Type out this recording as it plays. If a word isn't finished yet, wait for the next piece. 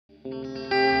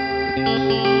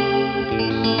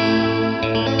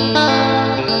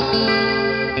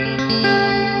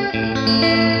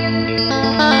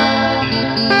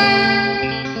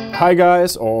Hi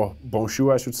guys, or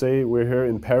bonjour I should say. We're here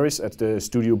in Paris at the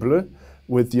Studio Bleu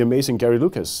with the amazing Gary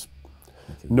Lucas.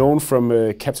 Known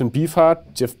from Captain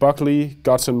Beefheart, Jeff Buckley,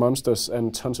 Gods and Monsters,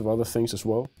 and tons of other things as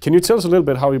well. Can you tell us a little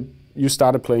bit how you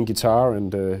started playing guitar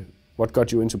and what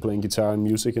got you into playing guitar and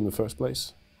music in the first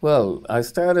place? Well, I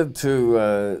started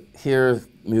to hear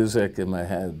music in my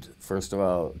head, first of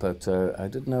all, but I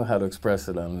didn't know how to express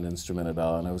it on an instrument at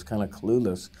all, and I was kind of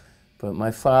clueless. But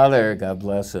my father, God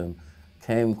bless him,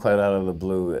 came quite out of the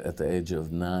blue at the age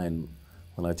of 9,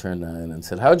 when I turned 9, and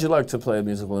said, "How'd you like to play a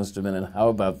musical instrument, and how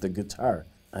about the guitar?"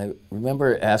 I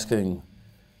remember asking,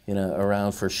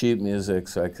 around for sheet music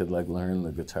so I could learn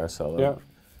the guitar solo. Yeah.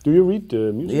 Do you read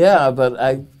the music? Yeah, but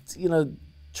I,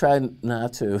 try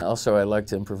not to. Also, I like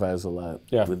to improvise a lot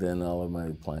within all of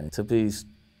my playing. To be,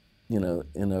 in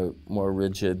a more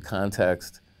rigid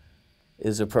context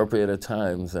is appropriate at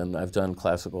times, and I've done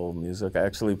classical music. I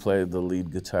actually played the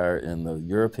lead guitar in the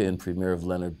European premiere of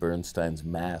Leonard Bernstein's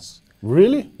Mass.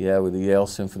 Really? Yeah, with the Yale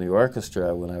Symphony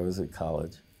Orchestra when I was at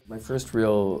college. My first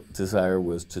real desire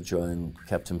was to join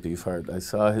Captain Beefheart. I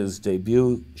saw his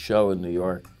debut show in New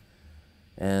York,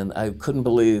 and I couldn't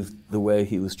believe the way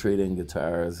he was treating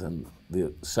guitars, and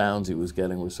the sounds he was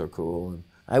getting were so cool. And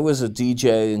I was a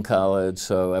DJ in college,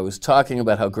 so I was talking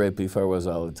about how great Beefheart was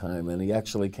all the time, and he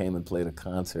actually came and played a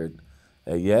concert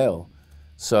at Yale.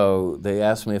 So they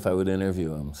asked me if I would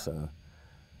interview him, so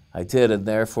I did, and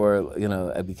therefore,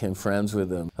 I became friends with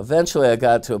him. Eventually, I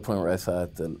got to a point where I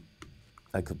thought that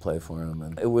I could play for him,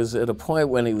 and it was at a point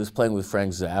when he was playing with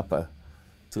Frank Zappa,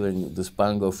 doing this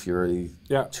Bongo Fury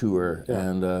tour,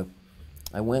 and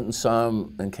I went and saw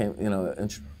him and came,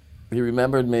 and he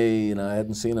remembered me, I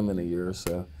hadn't seen him in a year or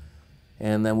so.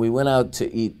 And then we went out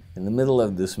to eat. In the middle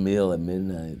of this meal at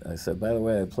midnight, I said, "By the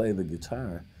way, I play the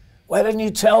guitar." "Why didn't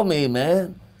you tell me,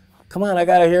 man? Come on, I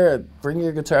gotta hear it. Bring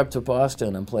your guitar up to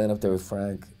Boston." I'm playing up there with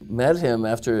Frank. Met him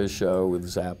after his show with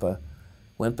Zappa,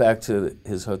 went back to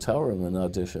his hotel room and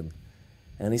auditioned.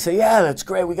 And he said, "Yeah, that's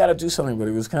great, we gotta do something," but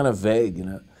he was kind of vague,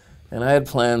 And I had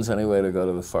plans anyway to go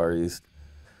to the Far East.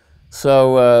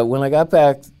 So when I got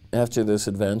back after this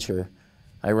adventure,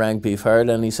 I rang Beefheart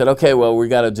and he said, "Okay, well, we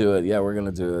gotta do it. Yeah, we're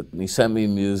gonna do it." And he sent me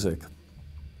music.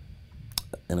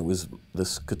 And it was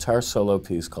this guitar solo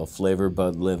piece called Flavor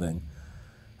Bud Living.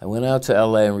 I went out to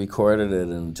LA and recorded it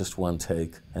in just one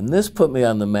take. And this put me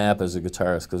on the map as a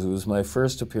guitarist because it was my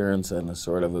first appearance in a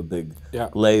sort of a big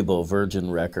label,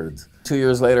 Virgin Records. 2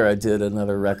 years later, I did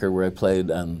another record where I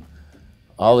played on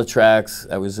all the tracks.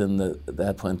 I was in, at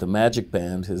that point, the Magic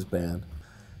Band, his band.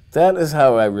 That is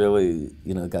how I really,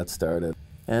 got started.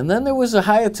 And then there was a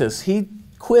hiatus. He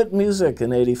quit music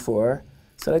in '84,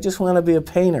 said, "I just want to be a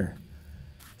painter."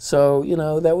 So,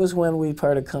 that was when we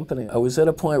parted company. I was at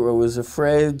a point where I was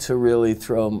afraid to really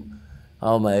throw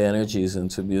all my energies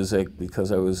into music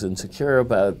because I was insecure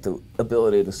about the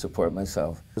ability to support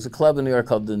myself. There's a club in New York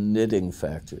called the Knitting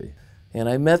Factory. And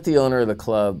I met the owner of the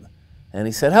club, and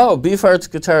he said, "Oh, Beefheart's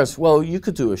guitarist, well, you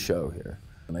could do a show here."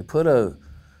 And I put a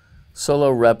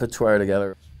solo repertoire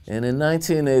together. And in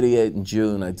 1988, in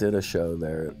June, I did a show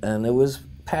there, and it was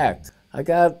packed. I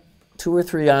got 2 or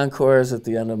 3 encores at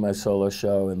the end of my solo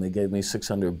show, and they gave me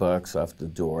 $600 off the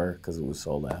door because it was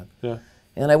sold out. Yeah.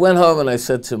 And I went home and I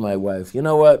said to my wife, "You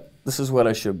know what? This is what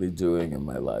I should be doing in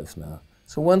my life now."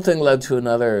 So one thing led to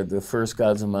another. The first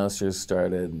Gods and Monsters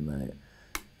started in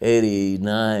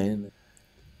 '89.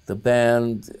 The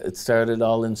band, it started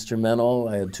all instrumental.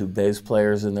 I had 2 bass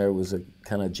players in there. It was a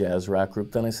kind of jazz rock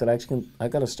group. Then I said, I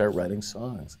got to start writing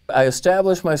songs. I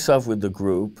established myself with the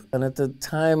group, and at the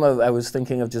time I was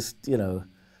thinking of just, gee,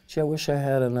 I wish I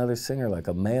had another singer, like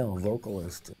a male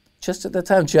vocalist. Just at the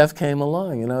time, Jeff came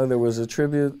along. There was a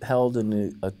tribute held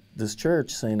in this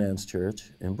church, St. Anne's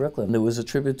Church in Brooklyn. There was a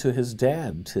tribute to his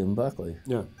dad, Tim Buckley.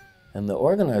 Yeah. And the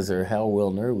organizer, Hal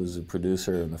Wilner, was a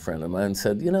producer and a friend of mine,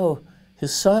 said,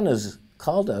 his son has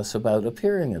called us about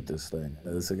appearing at this thing.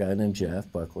 There's a guy named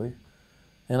Jeff Buckley,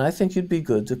 and I think you'd be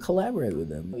good to collaborate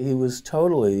with him. He was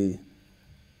totally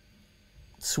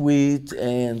sweet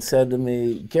and said to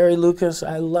me, "Gary Lucas,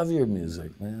 I love your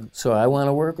music, man. So I want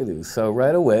to work with you." So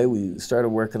right away, we started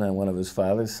working on one of his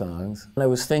father's songs. And I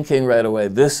was thinking right away,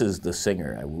 this is the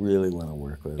singer I really want to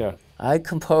work with. Yeah. I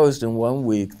composed in 1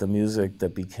 week the music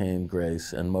that became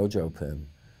Grace and Mojo Pin.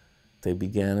 They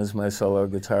began as my solo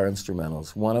guitar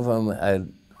instrumentals. One of them, I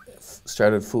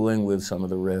started fooling with some of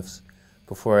the riffs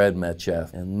before I had met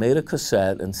Jeff, and made a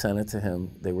cassette and sent it to him.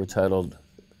 They were titled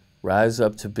Rise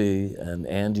Up to Be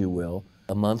and You Will.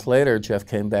 a month later, Jeff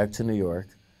came back to New York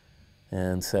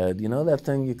and said, you know that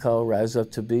thing you call Rise Up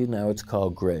to Be? Now it's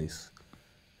called Grace.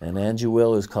 And Angie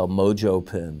Will is called Mojo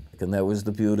Pin. And that was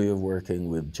the beauty of working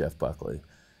with Jeff Buckley.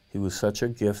 He was such a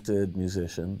gifted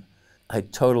musician. I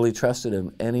totally trusted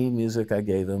him. Any music I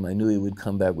gave him, I knew he would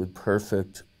come back with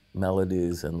perfect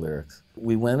melodies and lyrics.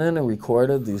 We went in and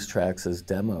recorded these tracks as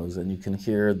demos, and you can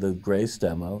hear the Grace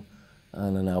demo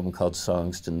on an album called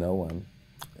Songs to No One.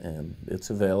 And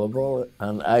it's available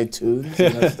on iTunes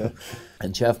and stuff.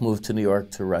 And Jeff moved to New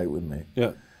York to write with me.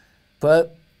 Yeah.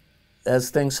 But as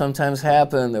things sometimes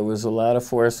happen, there was a lot of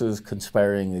forces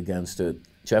conspiring against it.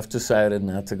 Jeff decided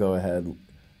not to go ahead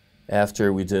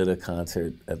after we did a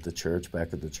concert at the church,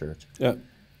 back at the church. Yeah.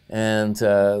 And,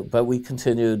 but we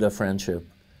continued a friendship.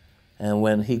 And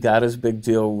when he got his big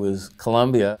deal with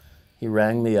Columbia, he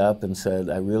rang me up and said,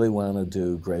 I really want to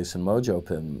do Grace and Mojo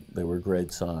Pin. They were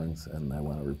great songs, and I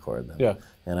want to record them. Yeah.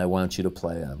 And I want you to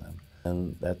play on them.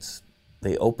 And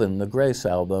they opened the Grace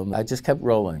album. I just kept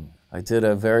rolling. I did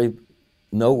a very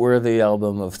noteworthy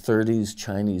album of 30s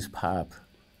Chinese pop.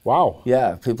 Wow.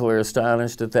 Yeah, people are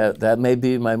astonished at that. That may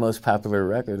be my most popular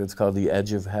record. It's called The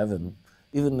Edge of Heaven.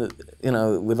 Even, you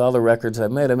know, with all the records I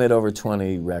made over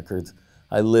 20 records.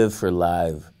 I live for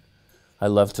live. I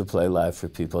love to play live for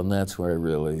people, and that's where I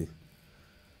really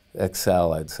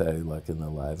excel, I'd say, like in the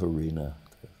live arena.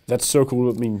 That's so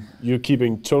cool. I mean, you're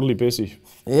keeping totally busy.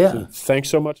 Yeah. So thanks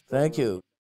so much. Thank you.